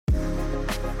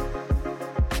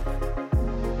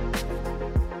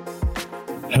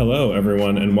Hello,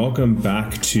 everyone, and welcome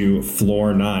back to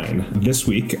Floor 9. This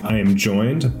week, I am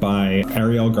joined by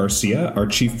Ariel Garcia, our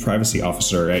Chief Privacy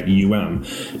Officer at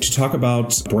to talk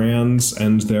about brands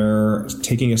and their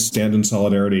taking a stand in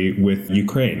solidarity with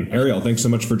Ukraine. Ariel, thanks so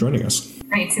much for joining us.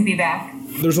 Great to be back.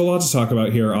 There's a lot to talk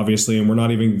about here, obviously, and we're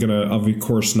not even going to, of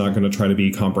course, not going to try to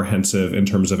be comprehensive in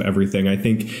terms of everything. I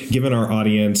think, given our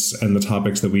audience and the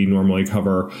topics that we normally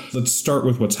cover, let's start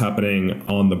with what's happening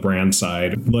on the brand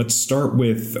side. Let's start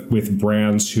with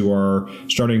brands who are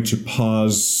starting to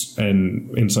pause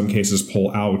and, in some cases,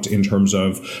 pull out in terms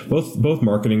of both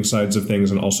marketing sides of things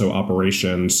and also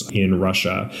operations in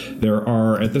Russia. There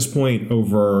are, at this point,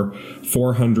 over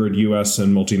 400 U.S.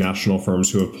 and multinational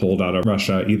firms who have pulled out of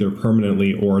Russia, either permanently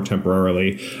or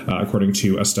temporarily, according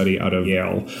to a study out of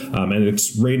Yale. And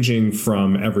it's ranging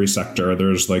from every sector.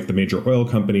 There's like the major oil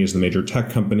companies, the major tech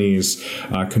companies,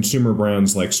 consumer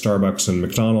brands like Starbucks and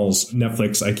McDonald's,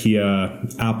 Netflix,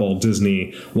 IKEA, Apple,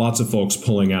 Disney, lots of folks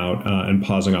pulling out and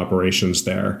pausing operations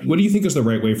there. What do you think is the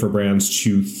right way for brands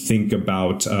to think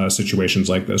about situations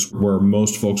like this, where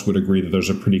most folks would agree that there's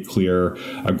a pretty clear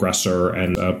aggressor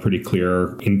and a pretty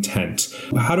clear intent?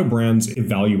 How do brands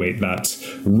evaluate that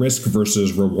risk versus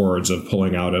rewards of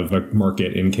pulling out of a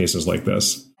market in cases like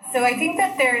this? So I think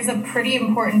that there's a pretty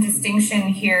important distinction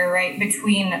here, right,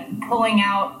 between pulling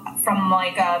out from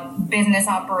like a business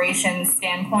operations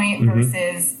standpoint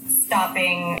versus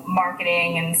stopping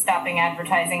marketing and stopping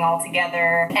advertising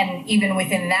altogether. And even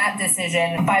within that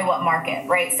decision, by what market,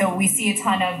 right? So we see a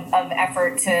ton of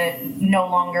effort to no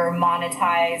longer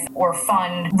monetize or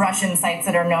fund Russian sites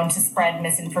that are known to spread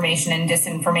misinformation and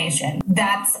disinformation.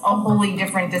 That's a wholly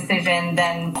different decision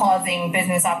than pausing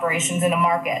business operations in a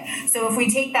market. So if we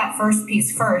take that first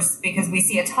piece first, because we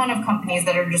see a ton of companies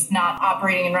that are just not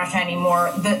operating in Russia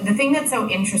anymore, the thing that's so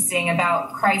interesting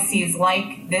about crises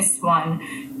like this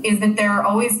one is that there are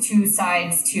always two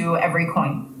sides to every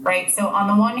coin, right? So on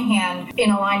the one hand,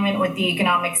 in alignment with the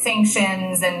economic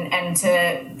sanctions and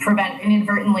to prevent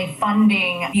inadvertently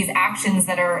funding these actions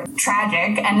that are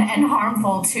tragic and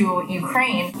harmful to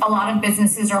Ukraine, a lot of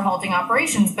businesses are halting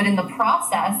operations. But in the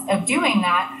process of doing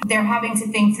that, they're having to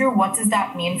think through, what does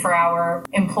that mean for our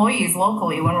employees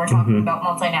locally when we're talking about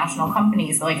multinational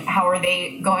companies? Like, how are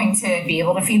they going to be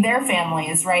able to feed their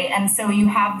families, right? And so you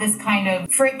have this kind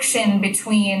of friction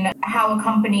between how a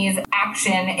company's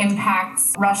action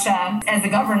impacts Russia as a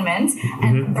government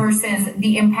and versus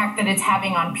the impact that it's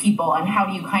having on people, and how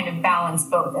do you kind of balance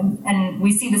both? And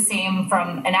we see the same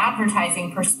from an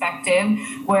advertising perspective,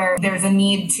 where there's a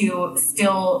need to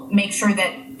still make sure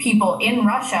that people in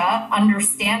Russia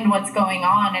understand what's going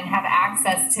on and have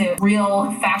access to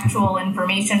real factual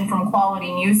information from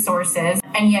quality news sources.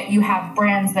 And yet you have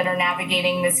brands that are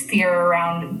navigating this fear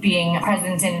around being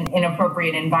present in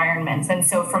inappropriate environments. And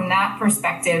so from that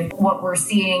perspective, what we're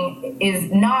seeing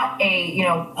is not a,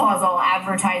 pause all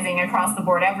advertising across the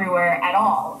board everywhere at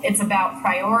all. It's about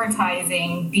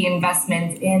prioritizing the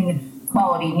investment in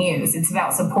quality news. It's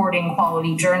about supporting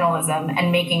quality journalism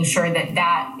and making sure that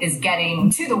that is getting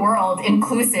to the world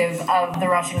inclusive of the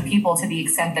Russian people to the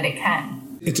extent that it can.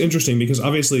 It's interesting because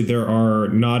obviously there are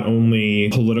not only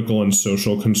political and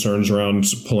social concerns around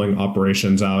pulling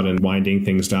operations out and winding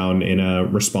things down in a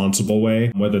responsible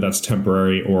way, whether that's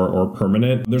temporary or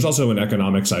permanent. There's also an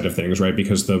economic side of things, right?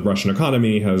 Because the Russian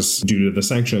economy has, due to the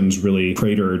sanctions, really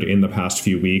cratered in the past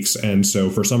few weeks. And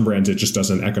so for some brands, it just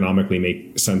doesn't economically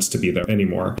make sense to be there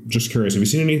anymore. Just curious, have you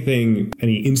seen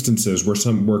any instances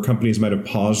where companies might have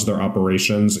paused their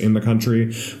operations in the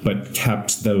country, but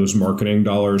kept those marketing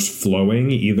dollars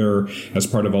flowing, either as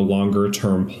part of a longer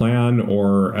term plan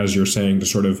or, as you're saying, to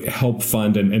sort of help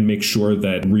fund and make sure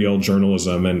that real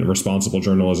journalism and responsible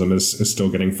journalism is still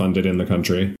getting funded in the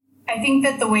country? I think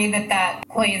that the way that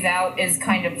plays out is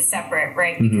kind of separate,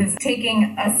 right? Because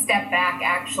taking a step back,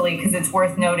 actually, because it's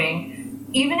worth noting,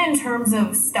 even in terms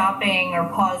of stopping or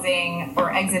pausing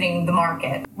or exiting the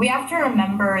market, we have to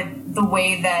remember the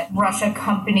way that Russia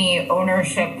company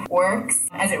ownership works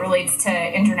as it relates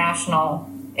to international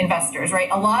investors, right?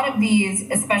 A lot of these,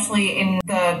 especially in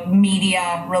the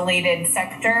media related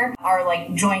sector, are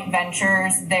like joint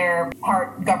ventures. They're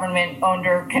part government owned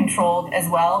or controlled as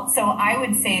well. So I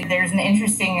would say there's an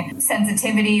interesting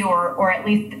sensitivity or at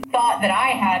least thought that I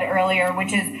had earlier,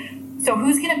 which is So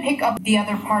who's going to pick up the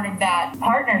other part of that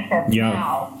partnership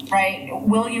now, right?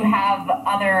 Will you have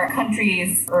other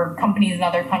countries or companies in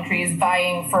other countries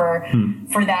vying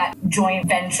for that joint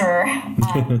venture?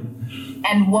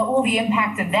 And what will the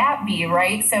impact of that be,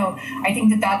 right? So I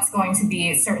think that that's going to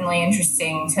be certainly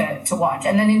interesting to watch.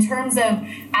 And then in terms of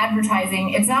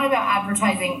advertising, it's not about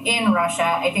advertising in Russia.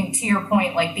 I think to your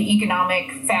point, like the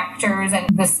economic factors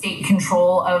and the state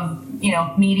control of,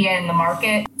 media in the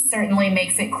market certainly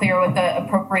makes it clear what the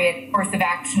appropriate course of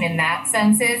action in that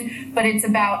sense is. But it's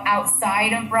about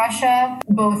outside of Russia,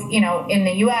 both, in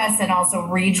the US and also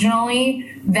regionally.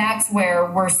 That's where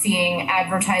we're seeing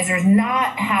advertisers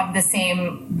not have the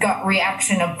same gut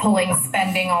reaction of pulling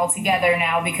spending altogether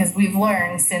now, because we've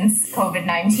learned since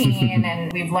COVID-19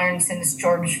 and we've learned since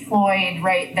George Floyd,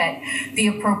 right, that the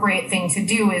appropriate thing to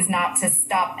do is not to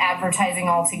stop advertising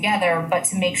altogether, but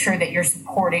to make sure that you're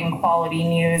supporting quality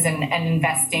news and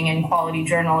investing in quality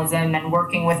journalism and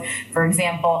working with, for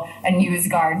example, a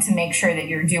NewsGuard to make sure that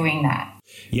you're doing that.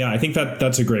 Yeah, I think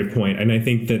that's a great point. And I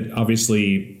think that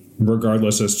obviously,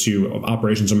 regardless as to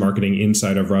operations and marketing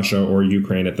inside of Russia or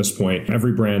Ukraine at this point,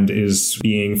 every brand is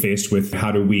being faced with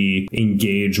how do we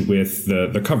engage with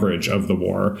the coverage of the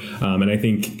war. And I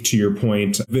think to your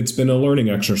point, it's been a learning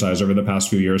exercise over the past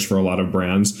few years for a lot of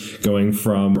brands, going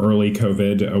from early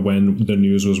COVID when the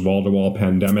news was wall-to-wall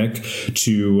pandemic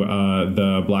to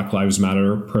the Black Lives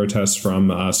Matter protests from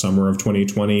summer of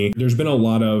 2020. There's been a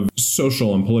lot of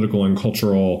social and political and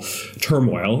cultural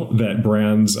turmoil that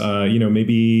brands,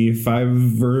 maybe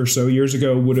 5 or so years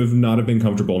ago would have not have been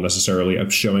comfortable necessarily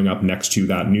of showing up next to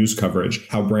that news coverage.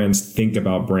 How brands think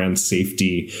about brand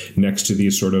safety next to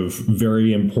these sort of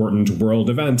very important world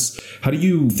events. How do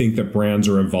you think that brands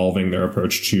are evolving their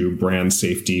approach to brand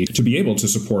safety to be able to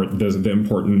support the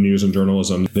important news and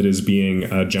journalism that is being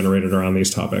generated around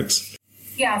these topics?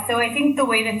 Yeah, so I think the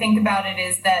way to think about it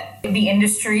is that the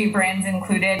industry, brands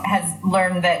included, has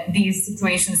learned that these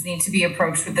situations need to be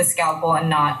approached with a scalpel and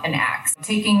not an axe.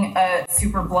 Taking a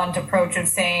super blunt approach of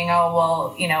saying,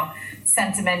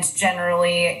 sentiment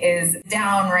generally is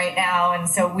down right now, and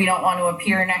so we don't want to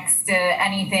appear next to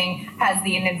anything, has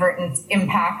the inadvertent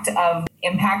impact of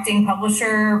impacting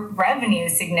publisher revenue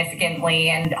significantly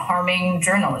and harming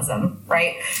journalism,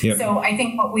 right? Yep. So I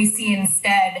think what we see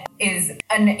instead is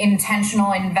an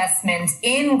intentional investment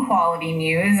in quality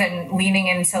news and leaning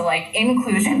into like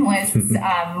inclusion lists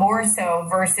more so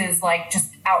versus like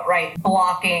just outright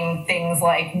blocking things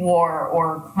like war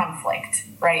or conflict,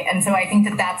 right? And so I think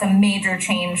that that's a major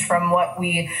change from what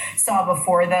we saw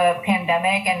before the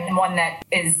pandemic, and one that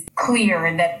is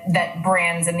clear that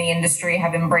brands in the industry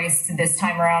have embraced this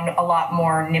time around a lot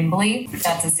more nimbly.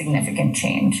 That's a significant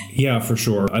change. Yeah, for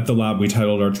sure. At the lab, we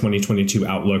titled our 2022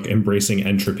 Outlook Embracing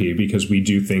Entropy, because we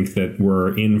do think that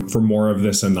we're in for more of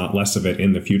this and not less of it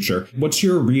in the future. What's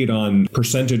your read on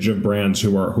percentage of brands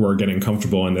who are getting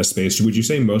comfortable in this space? Would you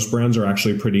say most brands are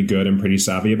actually pretty good and pretty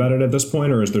savvy about it at this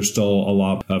point, or is there still a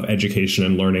lot of education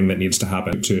and learning that needs to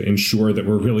happen to ensure that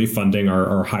we're really funding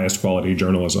our highest quality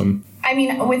journalism? I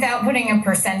mean, without putting a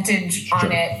percentage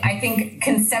on it, I think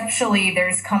conceptually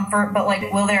there's comfort, but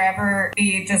like, will there ever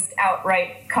be just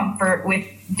outright comfort with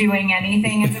doing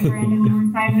anything as a brand in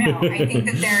real time? No. I think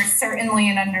that there's certainly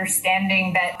an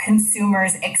understanding that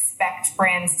consumers expect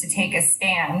brands to take a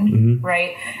stand,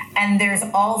 right? And there's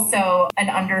also an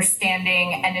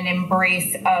understanding and an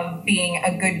embrace of being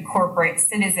a good corporate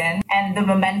citizen. And the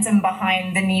momentum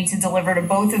behind the need to deliver to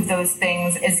both of those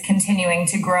things is continuing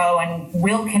to grow and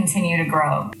will continue to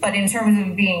grow. But in terms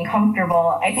of being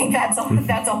comfortable, I think that's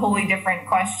a wholly different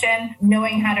question.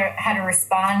 Knowing how to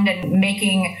respond and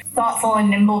making thoughtful and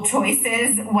nimble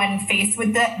choices when faced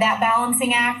with that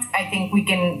balancing act, I think we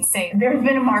can say there's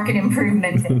been a market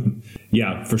improvement.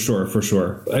 Yeah, for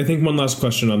sure. I think one last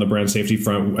question on the brand safety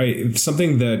front.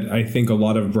 Something that I think a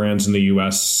lot of brands in the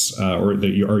U.S. or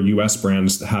U.S.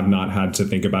 brands have not had to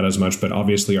think about as much, but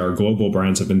obviously our global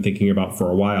brands have been thinking about for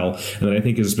a while, and that I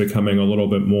think is becoming a little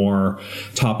bit more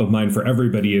top of mind for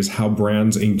everybody, is how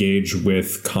brands engage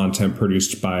with content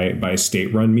produced by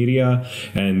state-run media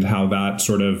and how that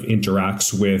sort of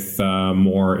interacts with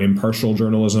more impartial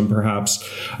journalism, perhaps.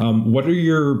 What are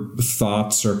your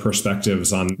thoughts or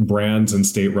perspectives on brands and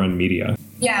state-run media?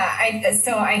 Yeah,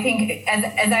 so I think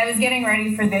as I was getting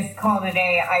ready for this call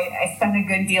today, I spent a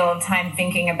good deal of time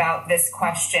thinking about this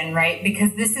question, right?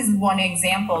 Because this is one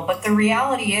example, but the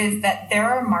reality is that there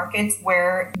are markets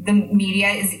where the media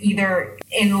is either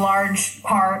in large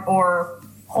part or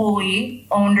wholly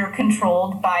owned or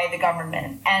controlled by the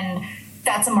government. And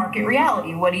that's a market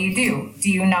reality. What do?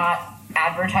 Do you not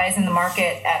advertise in the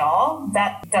market at all.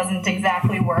 That doesn't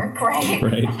exactly work, right?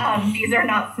 Right. These are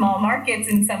not small markets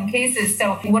in some cases.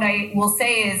 So what I will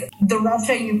say is the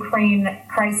Russia-Ukraine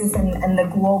crisis and the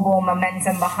global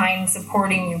momentum behind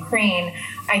supporting Ukraine,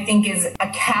 I think, is a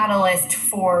catalyst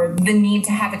for the need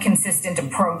to have a consistent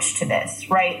approach to this,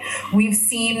 right? We've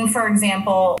seen, for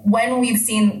example, when we've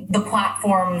seen the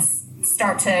platforms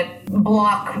start to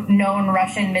block known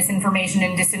Russian misinformation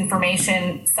and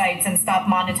disinformation sites and stop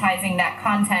monetizing that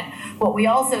content, what we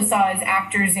also saw is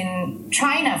actors in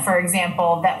China, for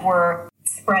example, that were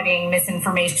spreading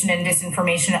misinformation and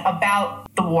disinformation about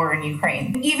the war in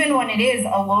Ukraine. Even when it is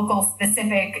a local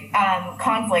specific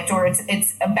conflict, or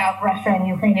it's about Russia and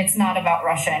Ukraine, it's not about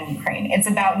Russia and Ukraine. It's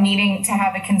about needing to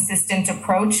have a consistent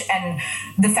approach, and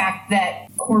the fact that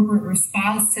corporate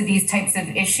response to these types of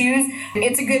issues,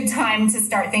 it's a good time to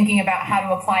start thinking about how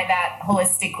to apply that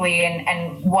holistically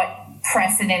and what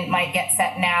precedent might get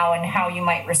set now and how you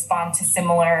might respond to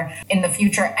similar in the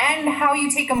future, and how you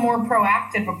take a more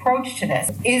proactive approach to this.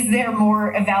 Is there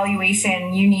more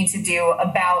evaluation you need to do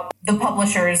about the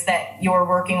publishers that you're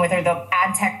working with or the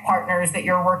ad tech partners that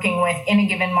you're working with in a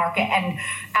given market, and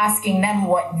asking them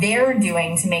what they're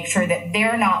doing to make sure that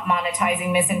they're not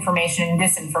monetizing misinformation and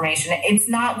disinformation? It's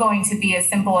not going to be as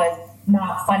simple as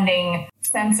not funding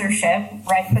censorship,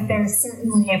 right? But there's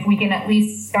certainly, if we can at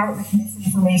least start with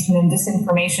misinformation and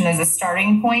disinformation as a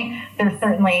starting point, there's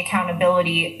certainly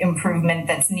accountability improvement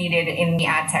that's needed in the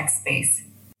ad tech space.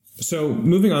 So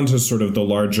moving on to sort of the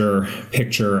larger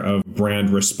picture of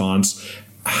brand response,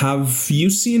 have you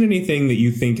seen anything that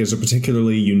you think is a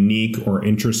particularly unique or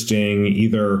interesting,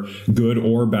 either good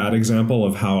or bad example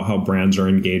of how brands are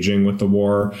engaging with the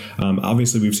war?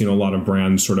 Obviously, we've seen a lot of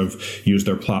brands sort of use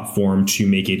their platform to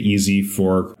make it easy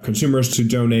for consumers to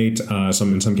donate,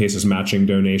 in some cases matching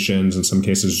donations, in some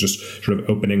cases just sort of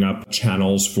opening up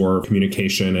channels for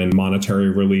communication and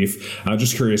monetary relief.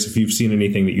 Just curious if you've seen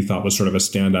anything that you thought was sort of a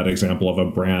standout example of a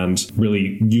brand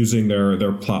really using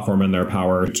their platform and their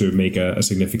power to make a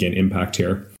significant impact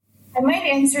here. I might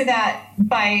answer that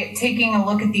by taking a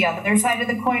look at the other side of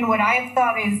the coin. What I've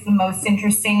thought is the most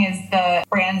interesting is the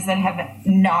brands that have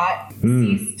not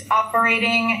ceased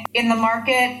operating in the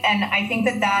market. And I think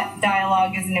that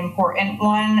dialogue is an important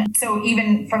one. So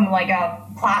even from like a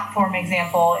platform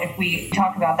example, if we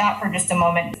talk about that for just a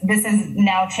moment, this has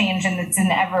now changed and it's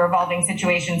an ever evolving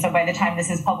situation. So by the time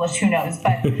this is published, who knows?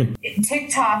 But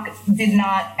TikTok did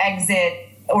not exit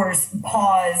or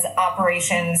pause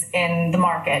operations in the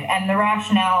market. And the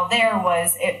rationale there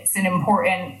was it's an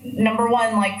important, number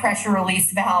one, like pressure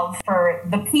release valve for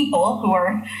the people who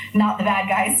are not the bad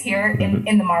guys here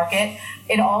in the market.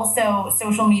 It also,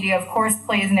 social media, of course,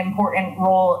 plays an important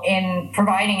role in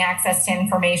providing access to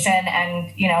information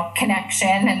and, connection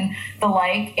and the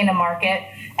like in a market.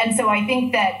 And so I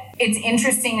think that it's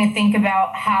interesting to think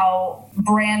about how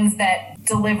brands that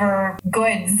deliver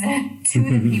goods to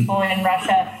the people in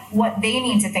Russia, what they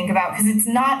need to think about, because it's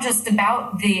not just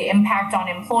about the impact on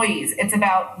employees, it's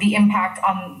about the impact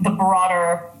on the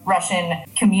broader Russian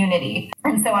community.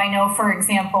 And so I know, for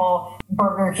example,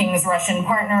 Burger King's Russian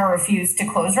partner refused to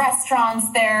close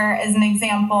restaurants there as an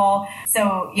example.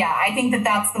 So yeah, I think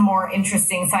that's the more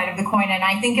interesting side of the coin. And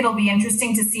I think it'll be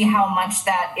interesting to see how much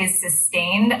that is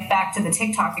sustained. Back to the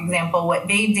TikTok example, what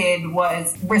they did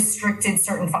was restricted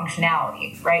certain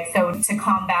functionality, right? So to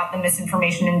combat the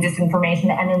misinformation and disinformation,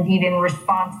 and indeed in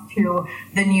response to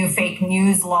the new fake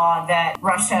news law that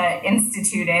Russia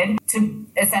instituted to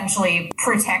essentially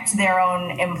protect their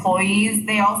own employees,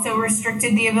 they also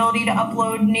restricted the ability to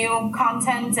upload new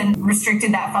content and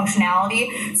restricted that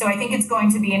functionality. So I think it's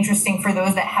going to be interesting for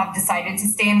those that have decided to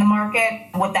stay in the market,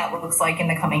 what that looks like in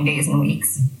the coming days and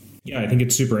weeks. Yeah, I think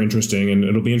it's super interesting, and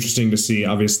it'll be interesting to see.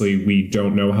 Obviously, we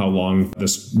don't know how long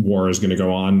this war is going to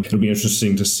go on. It'll be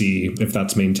interesting to see if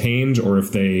that's maintained or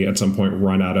if they at some point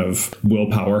run out of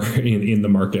willpower in the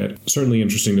market. Certainly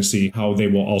interesting to see how they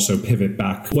will also pivot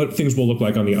back, what things will look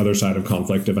like on the other side of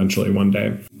conflict eventually one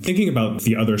day. Thinking about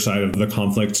the other side of the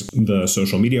conflict, the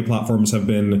social media platforms have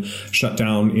been shut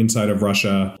down inside of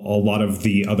Russia. A lot of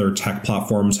the other tech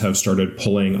platforms have started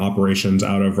pulling operations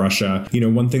out of Russia.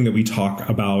 One thing that we talk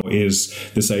about is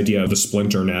this idea of the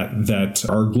splinter net, that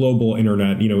our global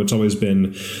internet, it's always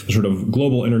been the sort of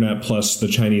global internet plus the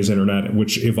Chinese internet,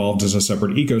 which evolved as a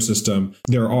separate ecosystem.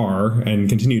 There are and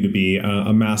continue to be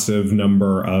a massive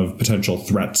number of potential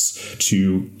threats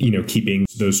to, keeping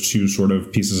those two sort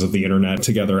of pieces of the internet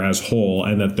together as whole,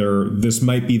 and that this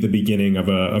might be the beginning of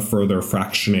a further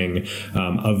fractioning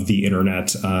of the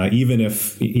internet. Even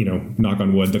if, knock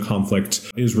on wood, the conflict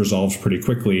is resolved pretty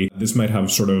quickly, this might have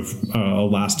sort of a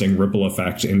lasting lasting ripple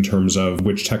effect in terms of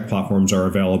which tech platforms are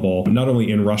available, not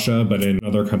only in Russia, but in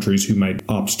other countries who might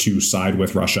opt to side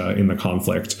with Russia in the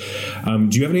conflict. Do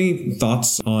you have any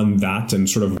thoughts on that and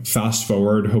sort of fast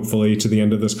forward, hopefully, to the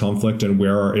end of this conflict and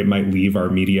where it might leave our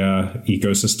media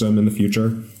ecosystem in the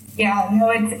future? Yeah, no,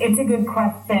 it's a good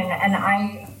question. And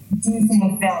I do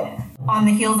think that on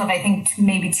the heels of, I think,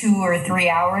 maybe 2 or 3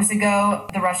 hours ago,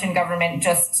 the Russian government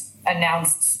just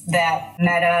announced that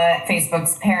Meta,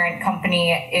 Facebook's parent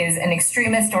company, is an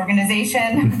extremist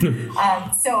organization.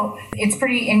 So it's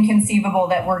pretty inconceivable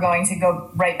that we're going to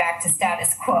go right back to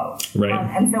status quo. Right.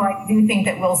 And so I do think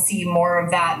that we'll see more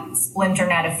of that splinter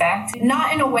net effect,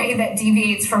 not in a way that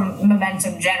deviates from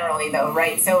momentum generally, though,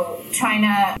 right? So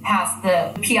China passed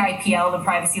the PIPL, the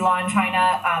privacy law in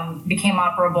China, became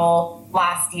operable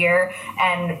last year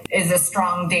and is a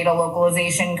strong data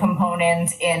localization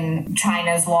component in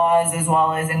China's laws as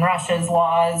well as in Russia's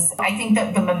laws. I think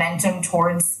that the momentum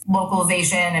towards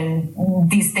localization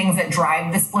and these things that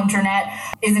drive the splinter net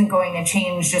isn't going to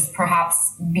change, just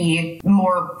perhaps be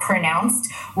more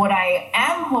pronounced. What I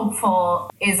am hopeful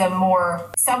is a more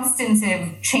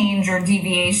substantive change or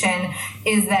deviation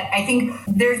is that I think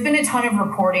there's been a ton of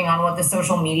reporting on what the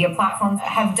social media platforms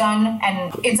have done,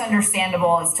 and it's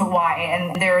understandable as to why.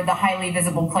 And they're the highly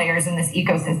visible players in this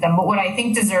ecosystem. But what I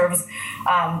think deserves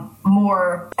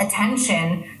more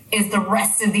attention is the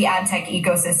rest of the ad tech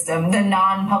ecosystem, the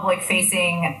non-public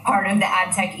facing part of the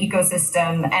ad tech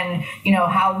ecosystem, and, you know,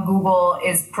 how Google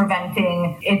is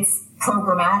preventing its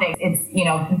programmatic, its, you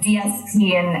know,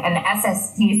 DSP and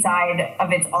SSP side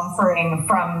of its offering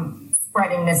from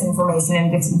spreading misinformation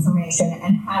and disinformation,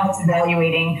 and how it's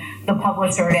evaluating the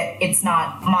publisher that it's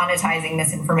not monetizing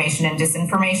misinformation and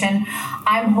disinformation.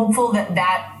 I'm hopeful that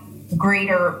that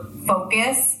greater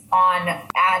focus on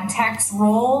ad tech's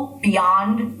role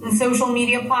beyond the social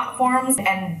media platforms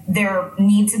and their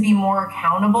need to be more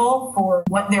accountable for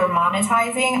what they're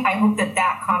monetizing. I hope that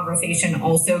that conversation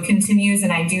also continues,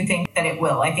 and I do think that it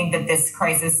will. I think that this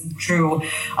crisis drew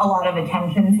a lot of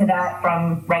attention to that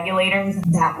from regulators.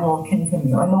 That will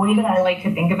continue. And the way that I like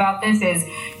to think about this is,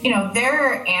 you know, there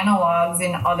are analogs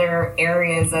in other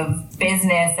areas of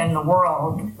business and the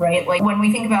world, right? Like when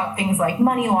we think about things like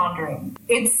money laundering,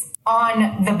 it's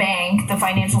on the bank, the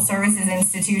financial services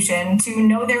institution, to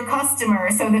know their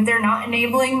customers so that they're not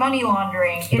enabling money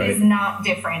laundering. It is not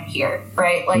different here,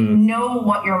 right? Like, know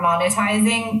what you're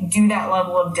monetizing, do that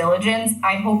level of diligence.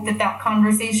 I hope that that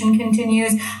conversation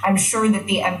continues. I'm sure that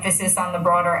the emphasis on the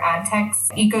broader ad tech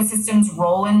ecosystem's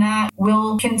role in that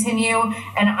will continue.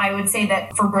 And I would say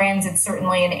that for brands, it's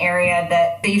certainly an area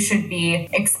that they should be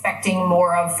expecting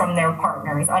more of from their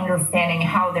partners, understanding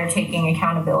how they're taking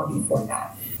accountability for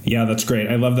that. Yeah, that's great.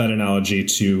 I love that analogy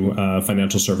to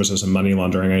financial services and money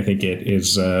laundering. I think it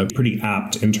is pretty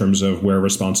apt in terms of where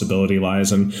responsibility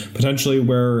lies and potentially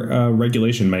where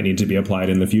regulation might need to be applied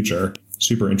in the future.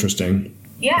 Super interesting.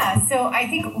 Yeah, so I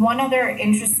think one other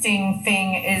interesting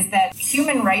thing is that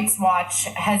Human Rights Watch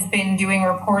has been doing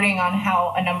reporting on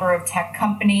how a number of tech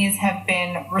companies have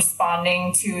been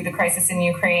responding to the crisis in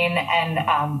Ukraine and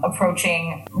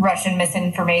approaching Russian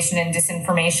misinformation and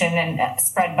disinformation and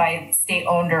spread by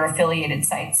state-owned or affiliated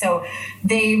sites. So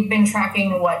they've been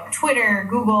tracking what Twitter,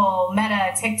 Google,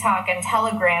 Meta, TikTok, and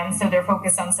Telegram, so they're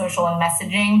focused on social and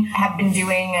messaging, have been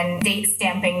doing and date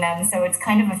stamping them. So it's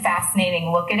kind of a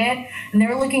fascinating look at it. And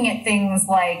they're looking at things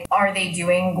like, are they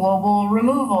doing global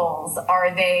removals?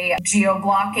 Are they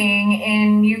geo-blocking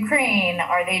in Ukraine?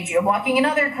 Are they geo-blocking in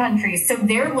other countries? So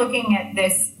they're looking at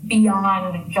this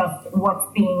beyond just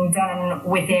what's being done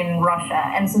within Russia.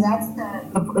 And so that's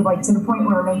like to the point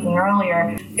we were making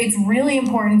earlier. It's really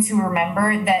important to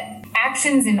remember that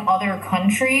actions in other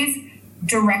countries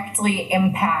directly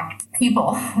impact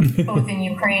people, both in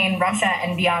Ukraine, Russia,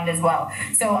 and beyond as well.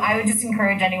 So I would just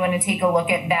encourage anyone to take a look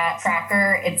at that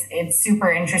tracker. It's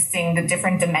super interesting, the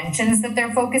different dimensions that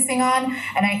they're focusing on,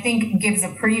 and I think gives a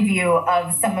preview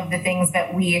of some of the things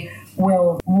that we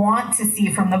will want to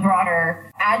see from the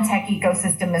broader ad tech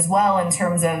ecosystem as well in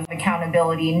terms of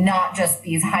accountability, not just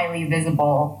these highly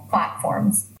visible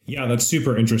platforms. Yeah, that's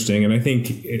super interesting. And I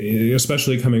think,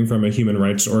 especially coming from a human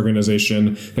rights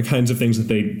organization, the kinds of things that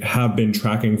they have been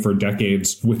tracking for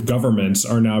decades with governments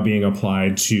are now being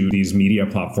applied to these media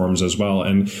platforms as well.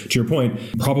 And to your point,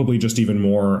 probably just even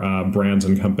more brands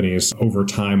and companies over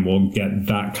time will get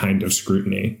that kind of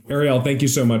scrutiny. Ariel, thank you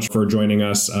so much for joining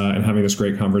us and having this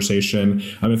great conversation.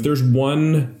 If there's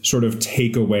one sort of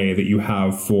takeaway that you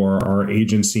have for our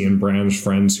agency and brand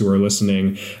friends who are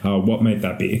listening, what might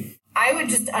that be? I would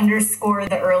just underscore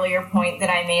the earlier point that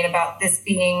I made about this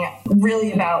being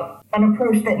really about an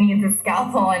approach that needs a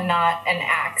scalpel and not an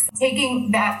axe.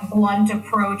 Taking that blunt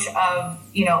approach of,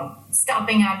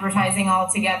 stopping advertising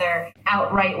altogether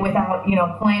outright without,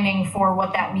 planning for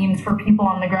what that means for people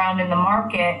on the ground in the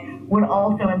market would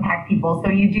also impact people. So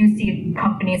you do see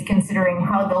companies considering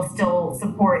how they'll still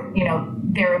support,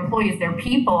 their employees, their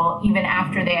people, even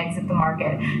after they exit the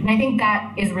market. And I think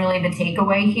that is really the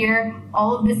takeaway here.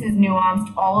 All of this is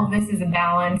nuanced. All of this is a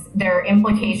balance. There are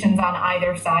implications on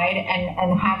either side,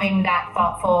 and having that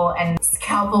thoughtful and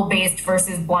scalpel-based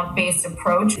versus blunt-based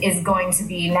approach is going to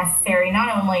be necessary,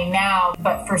 not only now,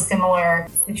 but for similar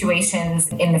situations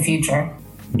in the future.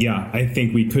 Yeah, I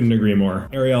think we couldn't agree more.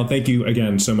 Arielle, thank you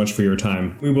again so much for your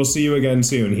time. We will see you again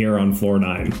soon here on Floor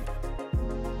 9.